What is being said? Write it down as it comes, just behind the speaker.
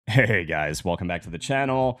Hey guys, welcome back to the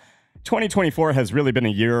channel. 2024 has really been a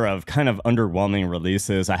year of kind of underwhelming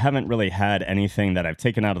releases. I haven't really had anything that I've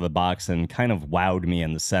taken out of the box and kind of wowed me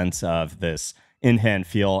in the sense of this in-hand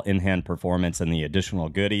feel, in-hand performance, and the additional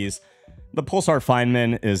goodies. The Pulsar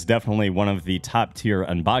Feinmann is definitely one of the top tier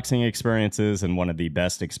unboxing experiences and one of the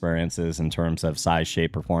best experiences in terms of size,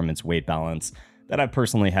 shape, performance, weight balance that I've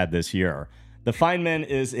personally had this year. The Feinmann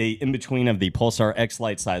is a in-between of the Pulsar X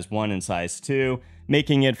Lite size 1 and size 2,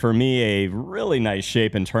 making it for me a really nice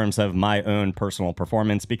shape in terms of my own personal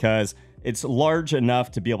performance because it's large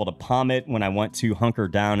enough to be able to palm it when I want to hunker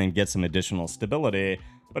down and get some additional stability,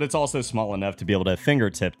 but it's also small enough to be able to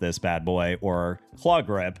fingertip this bad boy or claw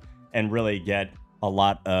grip and really get a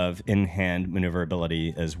lot of in-hand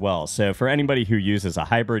maneuverability as well. So for anybody who uses a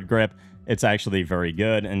hybrid grip, it's actually very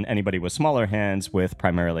good, and anybody with smaller hands with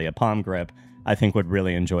primarily a palm grip, I think would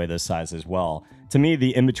really enjoy this size as well. To me,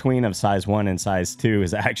 the in-between of size 1 and size 2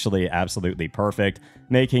 is actually absolutely perfect,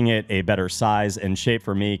 making it a better size and shape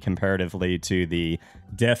for me comparatively to the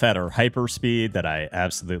DefEd or Hyperspeed that I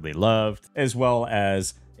absolutely loved, as well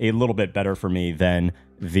as a little bit better for me than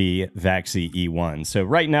the Vaxi E1. So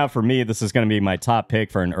right now for me, this is going to be my top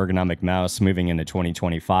pick for an ergonomic mouse moving into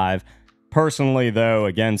 2025. Personally, though,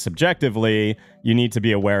 again, subjectively, you need to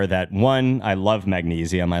be aware that, one, I love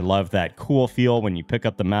magnesium. I love that cool feel when you pick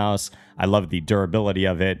up the mouse. I love the durability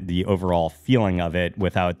of it, the overall feeling of it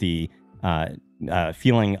without the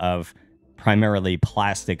feeling of primarily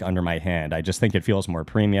plastic under my hand. I just think it feels more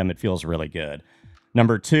premium. It feels really good.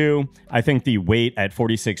 Number two, I think the weight at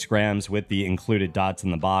 46 grams with the included dots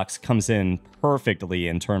in the box comes in perfectly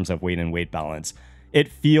in terms of weight and weight balance. It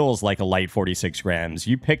feels like a light 46 grams.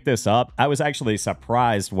 You pick this up. I was actually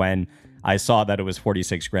surprised when I saw that it was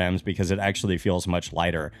 46 grams because it actually feels much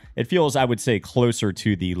lighter. It feels, I would say, closer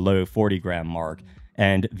to the low 40 gram mark,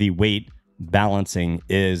 and the weight balancing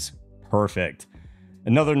is perfect.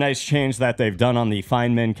 Another nice change that they've done on the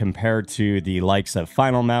Feinmann compared to the likes of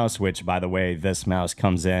Final Mouse, which, by the way, this mouse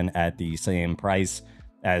comes in at the same price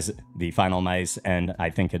as the Final Mouse, and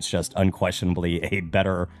I think it's just unquestionably a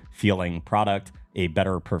better feeling product, a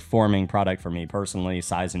better performing product for me personally,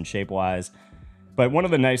 size and shape wise. But one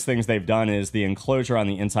of the nice things they've done is the enclosure on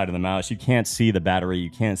the inside of the mouse. You can't see the battery,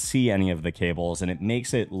 you can't see any of the cables, and it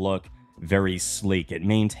makes it look very sleek. It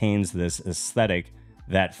maintains this aesthetic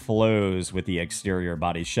that flows with the exterior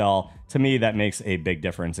body shell. To me, that makes a big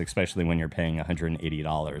difference, especially when you're paying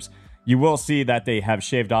 $180. You will see that they have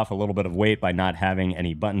shaved off a little bit of weight by not having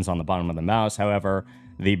any buttons on the bottom of the mouse. However,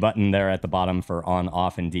 the button there at the bottom for on,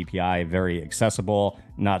 off, and DPI, very accessible,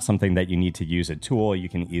 not something that you need to use a tool. You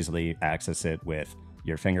can easily access it with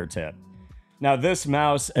your fingertip. Now, this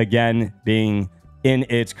mouse, again, being in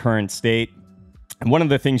its current state, one of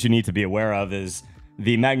the things you need to be aware of is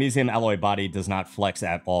the magnesium alloy body does not flex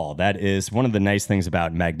at all. That is one of the nice things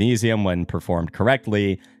about magnesium. When performed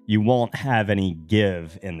correctly, you won't have any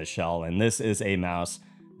give in the shell. And this is a mouse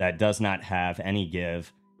that does not have any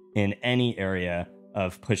give in any area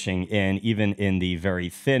of pushing in, even in the very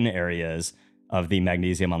thin areas of the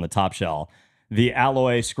magnesium on the top shell. The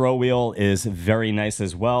alloy scroll wheel is very nice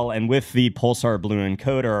as well. And with the Pulsar Blue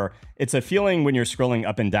encoder, it's a feeling when you're scrolling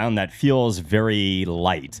up and down that feels very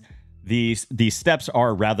light. The steps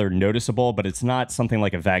are rather noticeable, but it's not something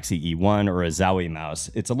like a Vaxi E1 or a Zowie mouse.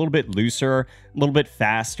 It's a little bit looser, a little bit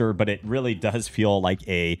faster, but it really does feel like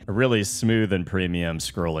a really smooth and premium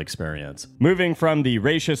scroll experience. Moving from the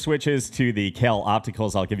Ratio switches to the Kale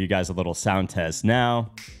opticals, I'll give you guys a little sound test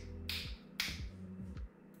now.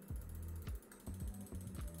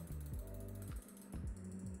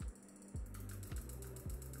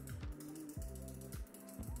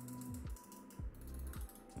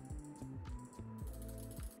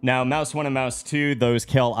 Now, Mouse 1 and Mouse 2, those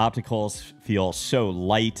Kale opticals feel so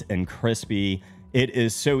light and crispy. It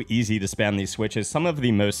is so easy to spam these switches. Some of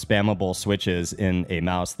the most spammable switches in a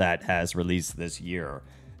mouse that has released this year.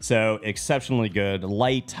 So exceptionally good.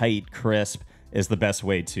 Light, tight, crisp is the best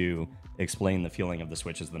way to explain the feeling of the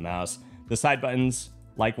switches of the mouse. The side buttons,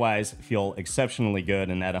 likewise, feel exceptionally good.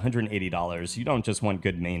 And at $180, you don't just want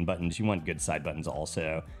good main buttons, you want good side buttons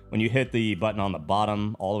also. When you hit the button on the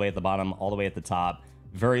bottom, all the way at the bottom, all the way at the top,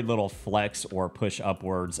 very little flex or push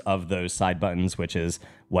upwards of those side buttons, which is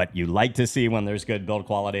what you like to see when there's good build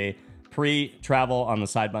quality. Pre-travel on the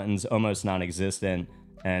side buttons, almost non-existent,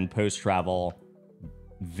 and post-travel,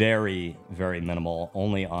 very, very minimal,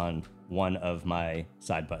 only on one of my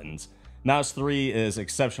side buttons. Mouse 3 is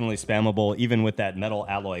exceptionally spammable, even with that metal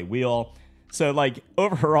alloy wheel. So, like,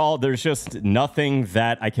 overall, there's just nothing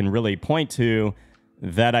that I can really point to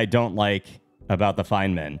that I don't like about the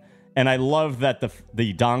Feinmann. And I love that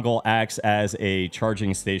the dongle acts as a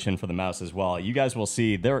charging station for the mouse as well. You guys will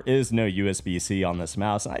see there is no USB-C on this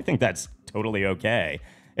mouse, and I think that's totally okay.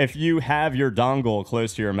 If you have your dongle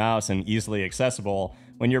close to your mouse and easily accessible,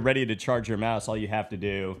 when you're ready to charge your mouse, all you have to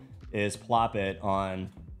do is plop it on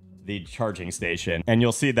the charging station, and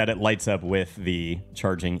you'll see that it lights up with the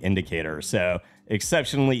charging indicator. So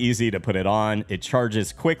exceptionally easy to put it on. It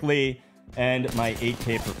charges quickly. And my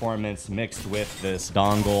 8K performance mixed with this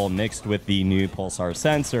dongle, mixed with the new Pulsar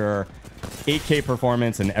sensor, 8K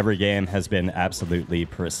performance in every game has been absolutely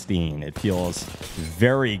pristine. It feels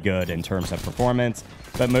very good in terms of performance,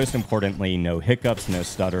 but most importantly, no hiccups, no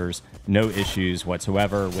stutters, no issues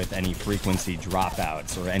whatsoever with any frequency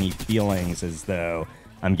dropouts or any feelings as though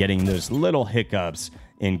I'm getting those little hiccups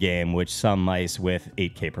in game, which some mice with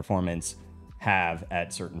 8K performance have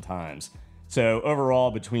at certain times. So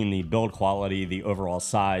overall, between the build quality, the overall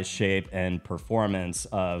size, shape, and performance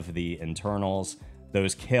of the internals,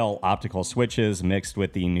 those Kale optical switches mixed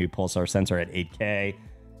with the new Pulsar sensor at 8K,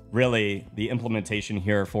 really the implementation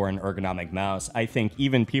here for an ergonomic mouse, I think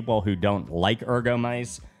even people who don't like ergo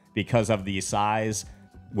mice because of the size,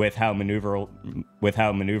 with how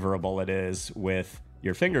maneuverable it is with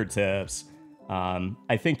your fingertips,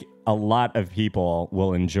 I think a lot of people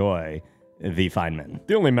will enjoy the Feinmann.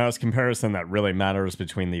 The only mouse comparison that really matters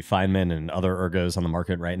between the Feinmann and other ergos on the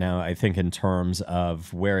market right now, I think in terms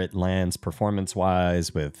of where it lands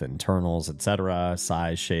performance-wise with internals, etc.,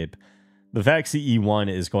 size, shape, the Vaxi E1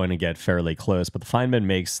 is going to get fairly close, but the Feinmann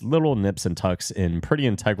makes little nips and tucks in pretty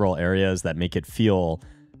integral areas that make it feel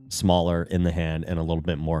smaller in the hand and a little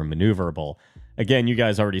bit more maneuverable. Again, you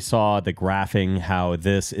guys already saw the graphing, how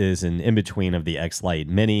this is an in-between of the X-Lite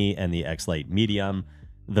Mini and the X-Lite Medium.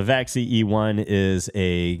 The Vaxi E1 is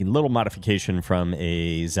a little modification from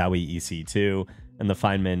a Zowie EC2, and the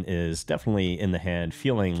Feinmann is definitely in the hand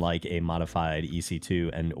feeling like a modified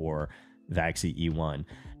EC2 and or Vaxi E1.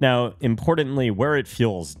 Now, importantly, where it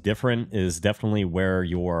feels different is definitely where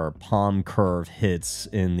your palm curve hits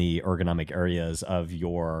in the ergonomic areas of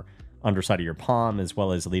your underside of your palm, as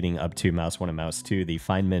well as leading up to mouse 1 and mouse 2. The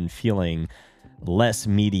Feinmann feeling less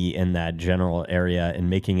meaty in that general area and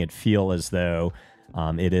making it feel as though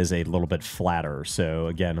it is a little bit flatter. So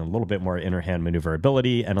again, a little bit more inner hand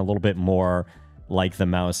maneuverability and a little bit more like the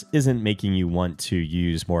mouse isn't making you want to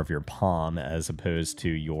use more of your palm as opposed to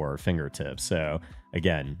your fingertips. So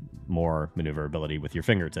again, more maneuverability with your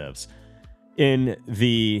fingertips. In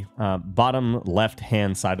the bottom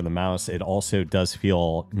left-hand side of the mouse, it also does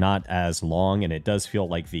feel not as long, and it does feel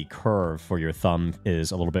like the curve for your thumb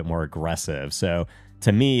is a little bit more aggressive. So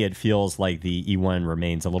to me, it feels like the E1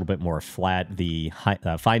 remains a little bit more flat, the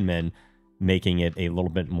Feinmann making it a little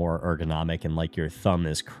bit more ergonomic and like your thumb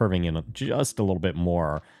is curving in just a little bit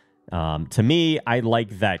more. To me, I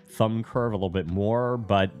like that thumb curve a little bit more,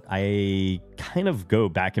 but I kind of go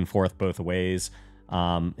back and forth both ways.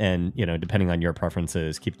 And, you know, depending on your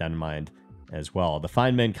preferences, keep that in mind as well. The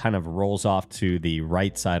Feinmann kind of rolls off to the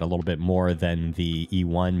right side a little bit more than the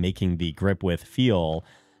E1, making the grip width feel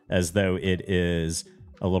as though it is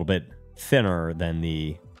a little bit thinner than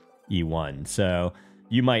the E1. So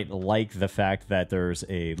you might like the fact that there's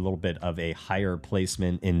a little bit of a higher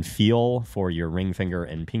placement in feel for your ring finger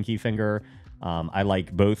and pinky finger. I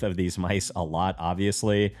like both of these mice a lot,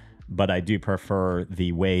 obviously, but I do prefer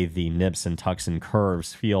the way the nips and tucks and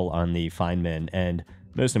curves feel on the Feinmann. And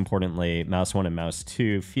most importantly, mouse 1 and mouse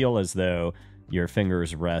 2 feel as though your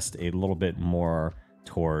fingers rest a little bit more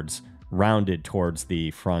rounded towards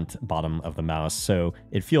the front bottom of the mouse. So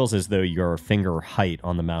it feels as though your finger height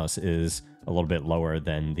on the mouse is a little bit lower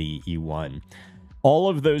than the E1. All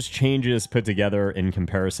of those changes put together in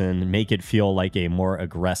comparison make it feel like a more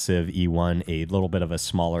aggressive E1, a little bit of a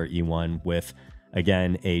smaller E1 with,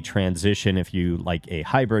 again, a transition. If you like a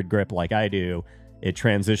hybrid grip like I do, it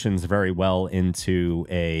transitions very well into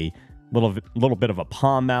a little bit of a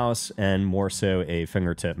palm mouse and more so a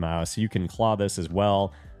fingertip mouse. You can claw this as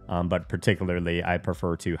well, but particularly I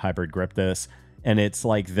prefer to hybrid grip this. And it's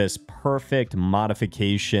like this perfect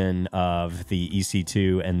modification of the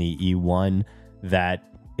EC2 and the E1 that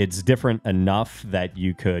it's different enough that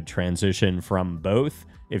you could transition from both.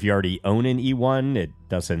 If you already own an E1, it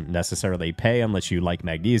doesn't necessarily pay unless you like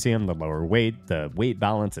magnesium, the lower weight, the weight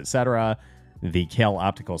balance, etc. The Kale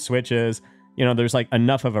optical switches. You know, there's like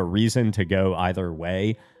enough of a reason to go either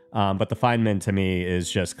way. But the Feinmann to me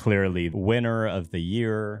is just clearly the winner of the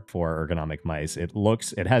year for ergonomic mice. It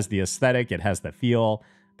has the aesthetic, it has the feel,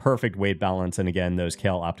 perfect weight balance. And again, those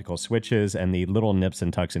Kale optical switches and the little nips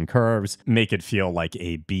and tucks and curves make it feel like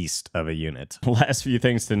a beast of a unit. Last few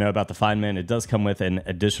things to know about the Feinmann. It does come with an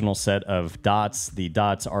additional set of dots. The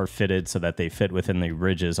dots are fitted so that they fit within the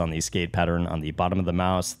ridges on the skate pattern on the bottom of the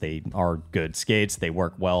mouse. They are good skates. They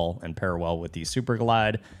work well and pair well with the Super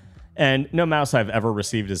Glide. And no mouse I've ever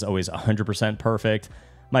received is always 100% perfect.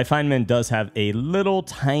 My Feinmann does have a little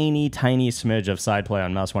tiny smidge of side play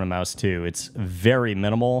on mouse 1 and mouse 2. It's very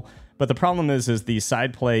minimal, but the problem is the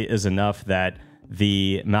side play is enough that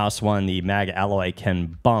the mouse 1, the mag alloy,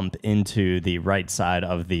 can bump into the right side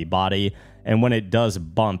of the body. And when it does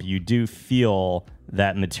bump, you do feel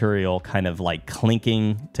that material kind of like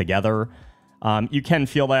clinking together. You can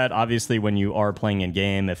feel that obviously when you are playing in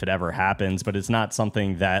game if it ever happens, but it's not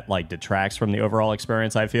something that like detracts from the overall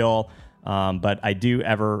experience, I feel. But I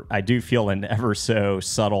do feel an ever so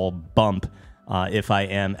subtle bump if I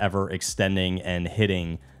am ever extending and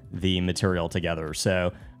hitting the material together.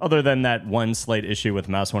 So other than that one slight issue with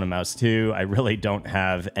mouse 1 and mouse 2, I really don't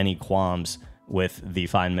have any qualms with the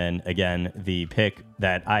Feinmann. Again, the pick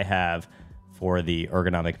that I have for the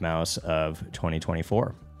ergonomic mouse of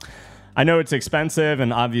 2024. I know it's expensive,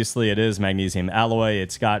 and obviously it is magnesium alloy.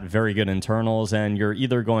 It's got very good internals, and you're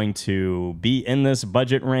either going to be in this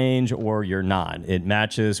budget range or you're not. It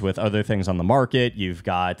matches with other things on the market. You've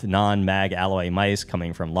got non-mag alloy mice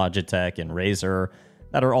coming from Logitech and Razer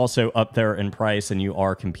that are also up there in price, and you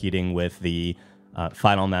are competing with the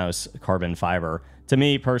Final Mouse carbon fiber. To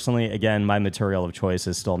me, personally, again, my material of choice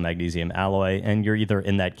is still magnesium alloy, and you're either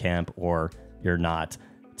in that camp or you're not.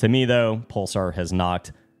 To me, though, Pulsar has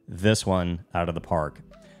knocked this one out of the park.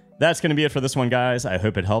 That's going to be it for this one, guys. I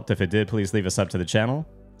hope it helped. If it did, please leave a sub to the channel.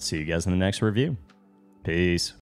 See you guys in the next review. Peace.